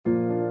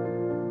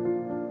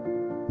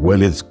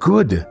Well, it's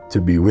good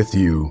to be with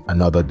you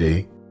another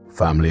day,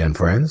 family and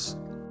friends.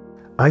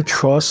 I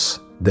trust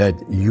that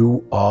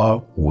you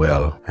are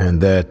well and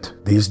that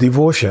these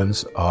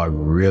devotions are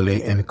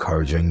really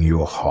encouraging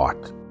your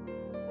heart.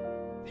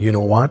 You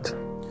know what?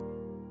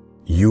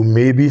 You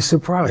may be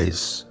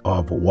surprised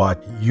of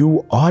what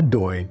you are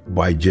doing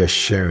by just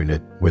sharing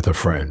it with a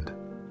friend.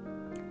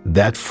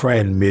 That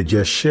friend may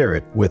just share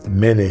it with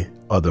many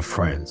other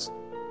friends.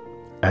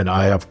 And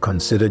I have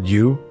considered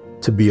you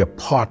to be a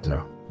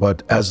partner.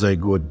 But as I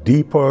go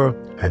deeper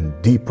and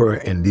deeper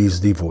in these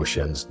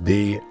devotions,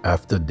 day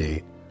after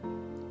day,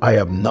 I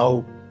have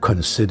now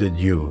considered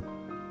you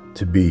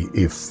to be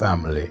a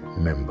family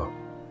member.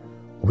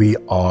 We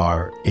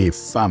are a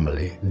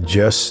family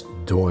just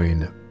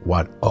doing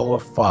what our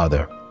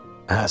Father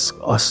asks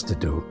us to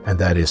do, and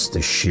that is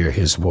to share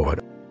His word.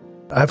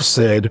 I've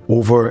said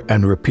over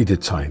and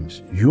repeated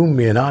times, you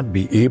may not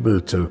be able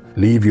to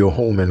leave your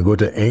home and go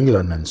to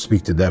England and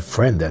speak to that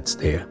friend that's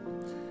there.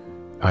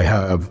 I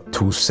have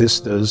 2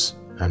 sisters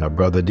and a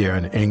brother there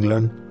in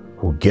England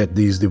who get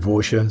these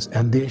devotions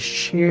and they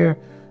share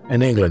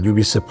in England. You'll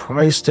be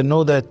surprised to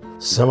know that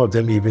some of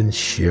them even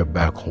share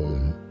back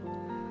home.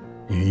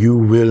 You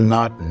will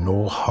not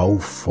know how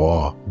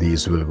far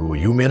these will go.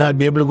 You may not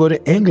be able to go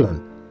to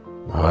England.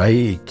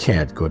 I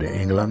can't go to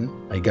England.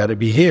 I got to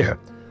be here.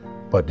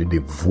 But the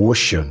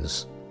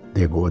devotions,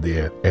 they go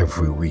there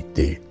every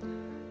weekday.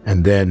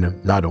 And then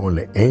not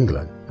only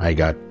England, I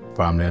got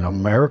family in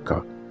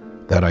America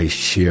that I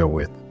share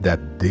with,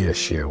 that they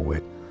share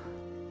with.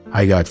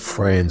 I got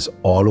friends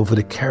all over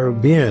the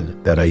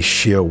Caribbean that I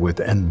share with,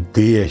 and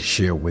they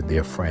share with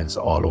their friends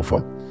all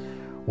over.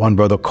 One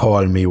brother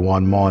called me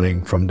one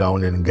morning from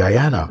down in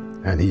Guyana,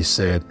 and he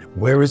said,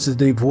 "Where is the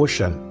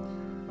devotion?"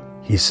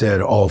 He said,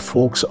 "All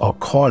folks are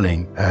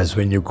calling as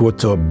when you go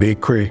to a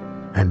bakery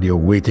and you're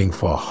waiting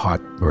for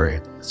hot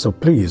bread." So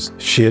please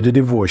share the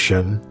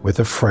devotion with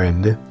a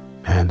friend,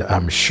 and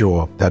I'm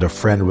sure that a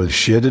friend will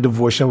share the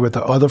devotion with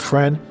the other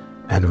friend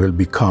and will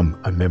become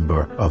a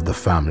member of the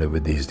family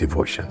with these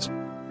devotions.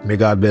 May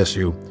God bless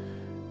you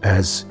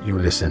as you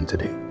listen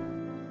today.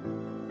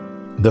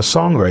 The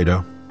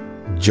songwriter,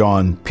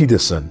 John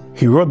Peterson,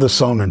 he wrote the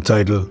song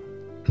entitled,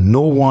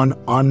 "No One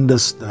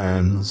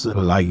Understands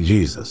Like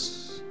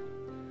Jesus."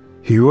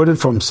 He wrote it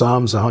from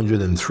Psalms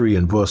 103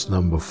 and verse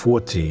number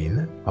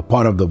 14, a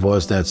part of the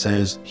verse that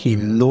says, "He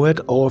knoweth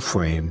our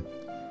frame,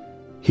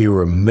 He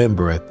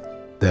remembereth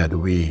that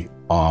we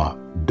are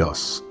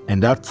dust." In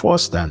that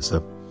first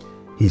stanza,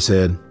 he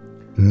said,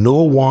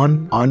 "No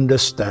one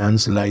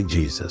understands like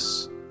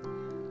Jesus.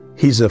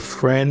 He's a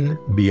friend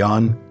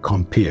beyond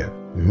compare.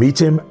 Meet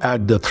Him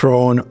at the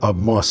throne of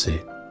mercy.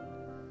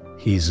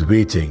 He's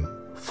waiting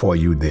for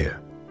you there.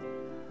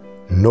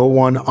 No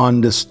one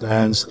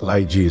understands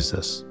like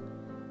Jesus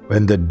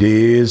when the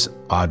days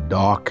are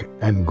dark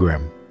and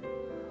grim.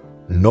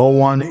 No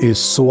one is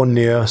so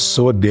near,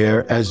 so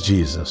dear as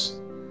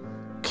Jesus.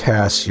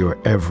 Cast your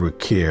every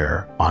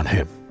care on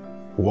Him."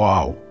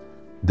 Wow,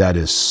 that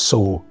is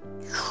so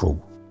true.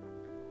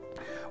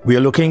 We are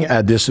looking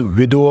at this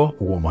widow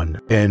woman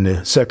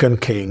in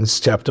 2 Kings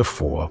chapter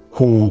 4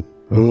 who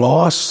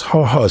lost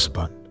her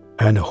husband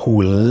and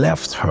who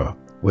left her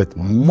with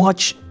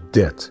much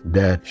debt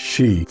that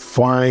she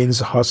finds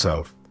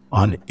herself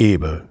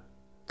unable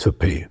to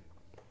pay.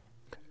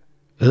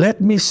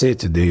 Let me say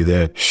today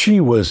that she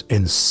was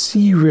in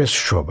serious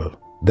trouble,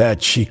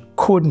 that she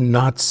could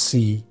not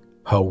see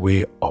her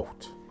way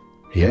out.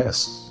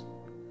 Yes,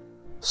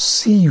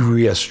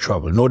 serious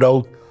trouble. No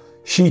doubt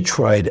she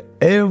tried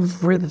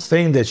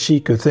everything that she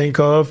could think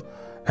of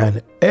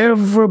and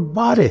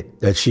everybody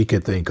that she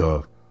could think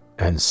of,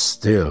 and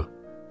still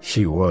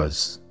she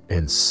was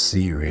in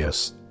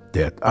serious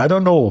debt. I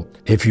don't know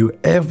if you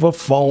ever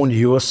found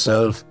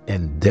yourself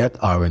in debt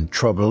or in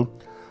trouble.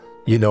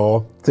 You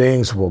know,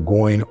 things were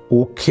going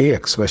okay,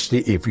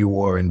 especially if you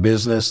were in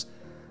business.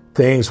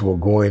 Things were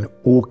going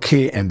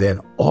okay, and then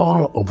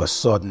all of a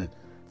sudden,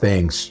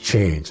 things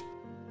changed.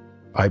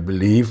 I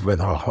believe when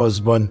her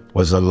husband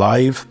was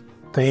alive,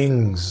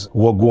 things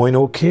were going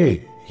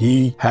okay.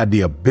 He had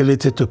the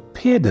ability to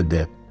pay the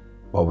debt,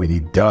 but when he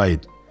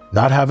died,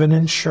 not having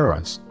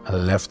insurance,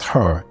 left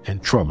her in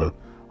trouble,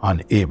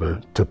 unable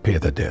to pay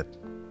the debt.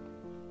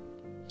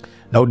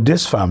 Now,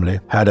 this family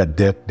had a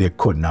debt they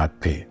could not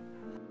pay.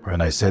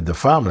 When I said the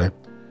family,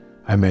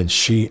 I meant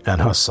she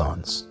and her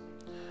sons.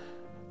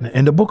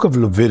 In the book of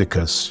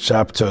Leviticus,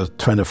 chapter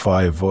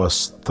 25,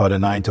 verse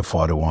 39 to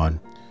 41,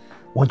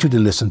 I want you to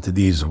listen to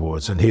these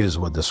words, and here's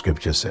what the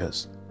scripture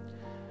says.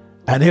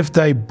 "And if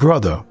thy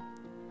brother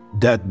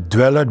that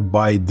dwelleth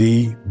by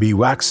thee be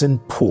waxen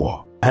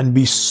poor, and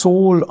be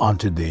sold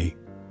unto thee,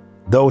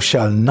 thou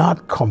shalt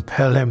not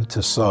compel him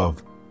to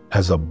serve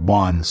as a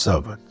bond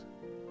servant,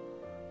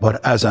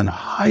 but as an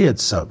hired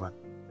servant,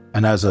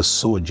 and as a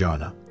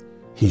sojourner,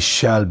 he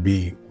shall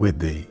be with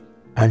thee,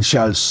 and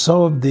shall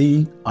serve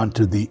thee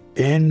unto the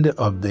end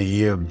of the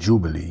year of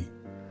Jubilee.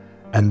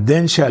 And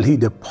then shall he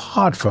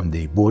depart from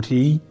thee, both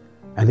he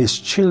and his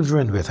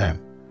children with him,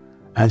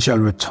 and shall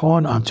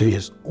return unto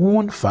his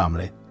own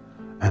family,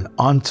 and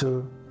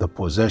unto the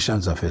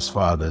possessions of his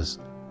fathers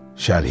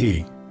shall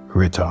he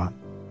return.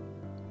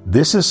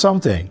 This is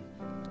something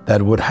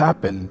that would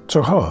happen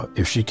to her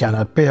if she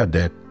cannot pay her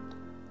debt.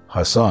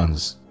 Her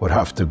sons would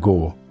have to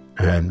go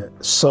and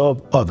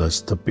serve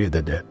others to pay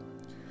the debt.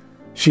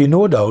 She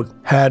no doubt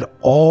had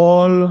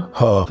all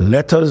her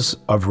letters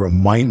of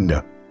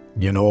reminder.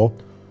 You know,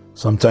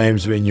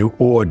 sometimes when you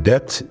owe a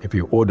debt, if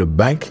you owe the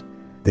bank,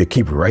 they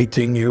keep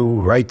writing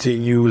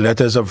you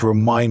letters of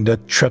reminder,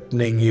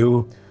 threatening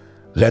you,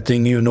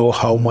 letting you know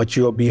how much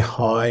you're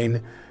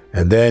behind.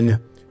 And then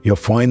your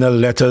final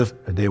letter,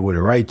 they would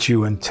write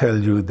you and tell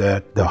you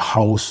that the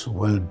house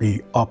will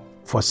be up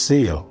for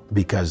sale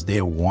because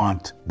they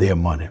want their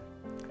money.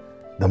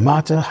 The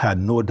matter had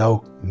no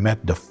doubt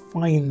met the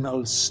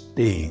final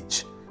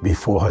stage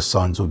before her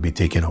sons would be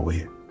taken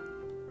away.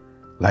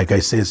 Like I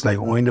say, it's like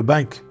owing the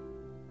bank,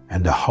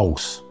 and the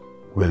house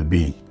will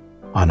be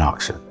on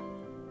auction.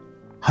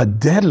 Her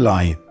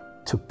deadline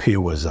to pay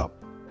was up.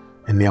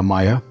 In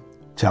Nehemiah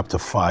chapter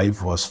 5,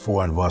 verse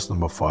 4 and verse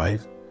number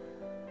 5,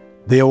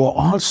 there were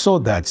also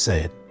that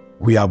said,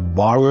 we have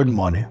borrowed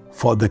money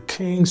for the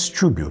king's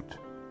tribute,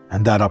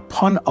 and that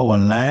upon our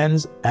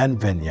lands and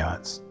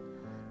vineyards.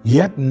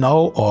 Yet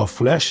now our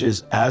flesh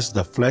is as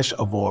the flesh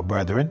of our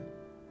brethren,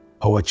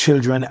 our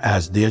children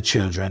as their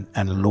children,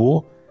 and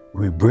lo,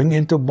 we bring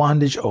into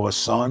bondage our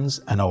sons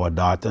and our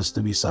daughters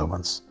to be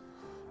servants.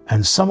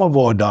 And some of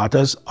our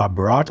daughters are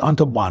brought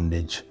unto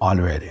bondage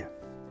already.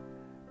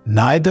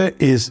 Neither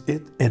is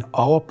it in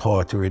our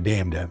power to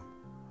redeem them,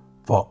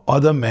 for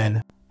other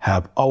men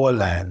have our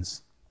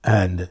lands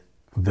and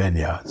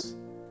vineyards.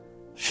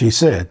 She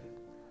said,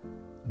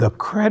 the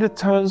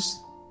creditors,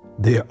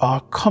 they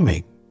are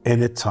coming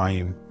any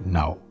time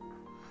now.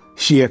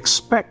 She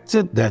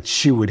expected that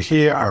she would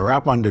hear a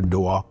rap on the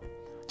door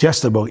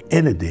just about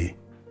any day,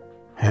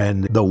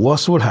 and the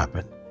worst would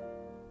happen,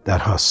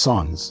 that her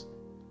sons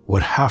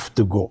would have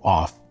to go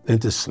off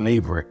into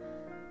slavery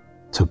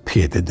to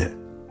pay the debt.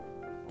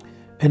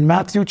 In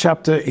Matthew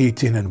chapter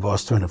 18 and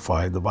verse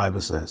 25, the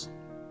Bible says,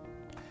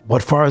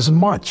 but for as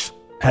much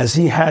as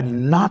he had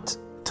not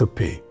to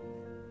pay,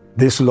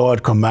 this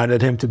Lord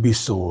commanded him to be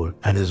sold,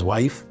 and his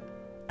wife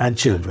and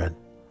children,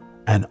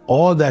 and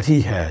all that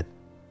he had,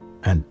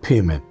 and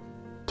payment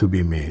to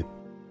be made.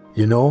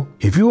 You know,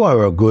 if you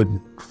are a good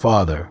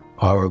father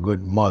or a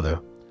good mother,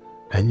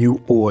 and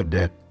you owe a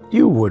debt,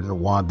 you wouldn't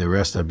want the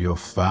rest of your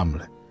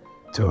family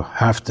to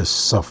have to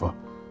suffer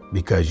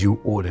because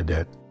you owe the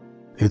debt.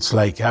 It's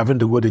like having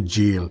to go to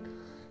jail.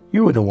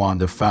 You wouldn't want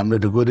the family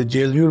to go to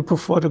jail. You would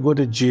prefer to go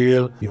to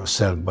jail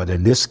yourself. But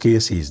in this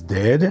case, he's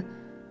dead,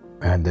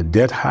 and the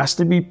debt has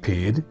to be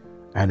paid.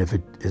 And if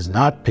it is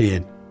not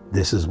paid,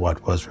 this is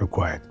what was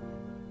required.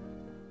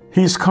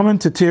 He's coming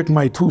to take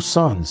my 2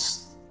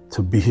 sons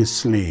to be his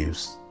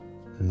slaves.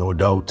 No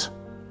doubt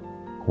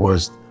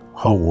was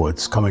her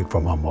words coming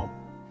from her mouth.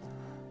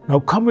 Now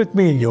come with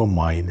me in your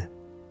mind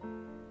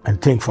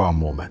and think for a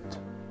moment.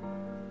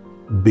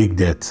 Big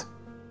debt.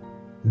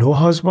 No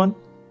husband,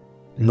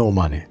 no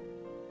money.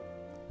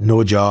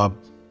 No job,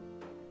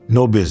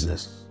 no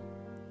business.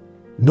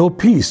 No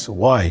peace.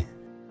 Why?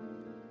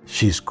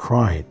 She's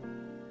crying.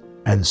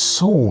 And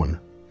soon,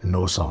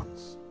 no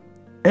sons.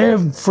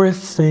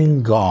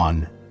 Everything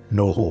gone,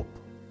 no hope.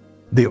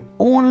 The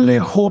only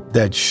hope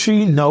that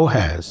she now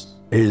has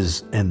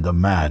is in the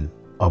man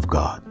of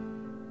God.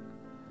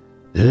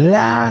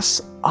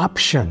 Last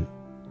option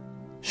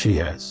she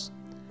has.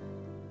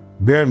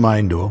 Bear in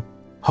mind though,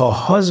 her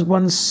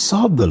husband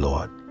served the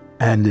Lord,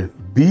 and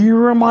be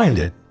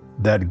reminded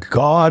that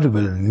God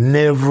will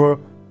never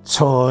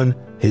turn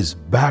his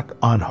back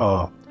on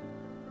her,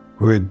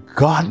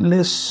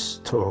 regardless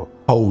to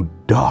how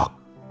dark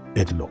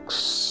it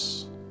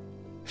looks.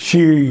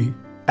 She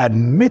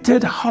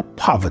admitted her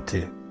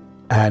poverty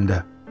and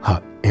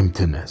her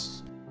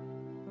emptiness.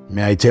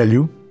 May I tell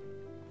you,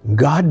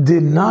 God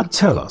did not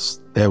tell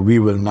us that we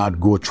will not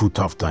go through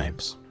tough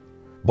times.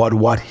 But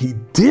what he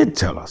did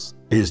tell us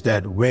is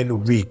that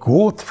when we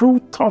go through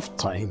tough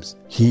times,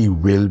 he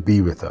will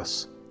be with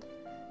us.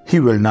 He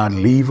will not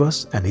leave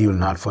us, and he will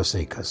not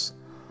forsake us.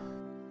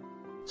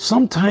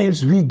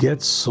 Sometimes we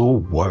get so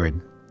worried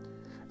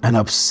and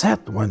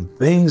upset when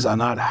things are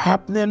not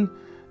happening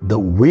the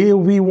way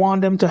we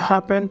want them to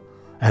happen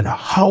and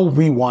how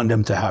we want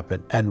them to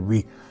happen.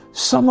 And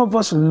some of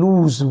us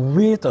lose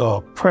weight,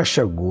 our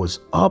pressure goes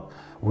up.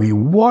 We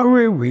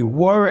worry,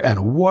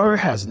 and worry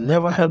has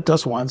never helped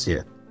us once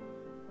yet.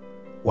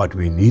 What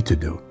we need to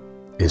do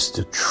is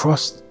to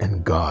trust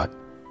in God,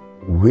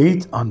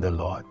 wait on the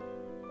Lord,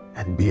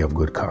 and be of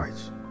good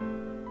courage.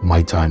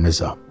 My time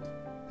is up.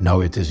 Now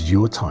it is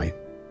your time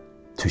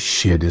to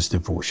share this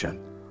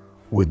devotion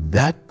with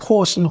that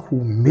person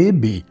who may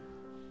be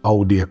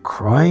out there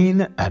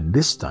crying at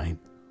this time,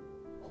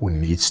 who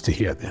needs to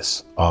hear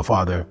this. Our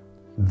Father,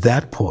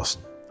 that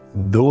person,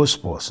 those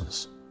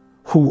persons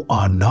who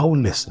are now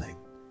listening,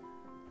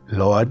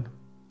 Lord,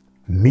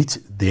 meet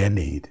their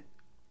need.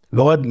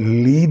 Lord,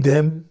 lead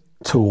them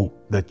to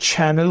the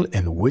channel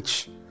in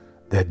which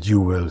that you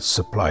will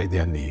supply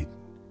their need.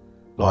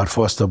 Lord,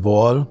 first of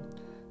all,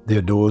 there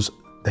are those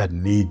that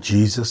need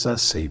Jesus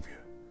as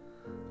Savior.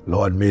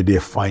 Lord, may they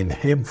find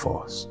Him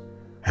first,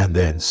 and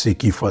then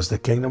seek ye first the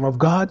kingdom of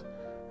God,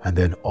 and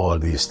then all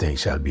these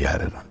things shall be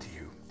added unto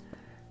you.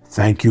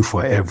 Thank you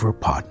for every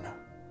partner.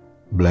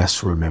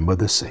 Bless, remember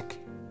the sick.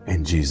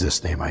 In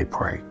Jesus' name I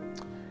pray.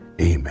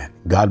 Amen.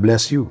 God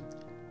bless you.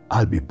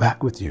 I'll be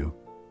back with you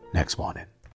next morning.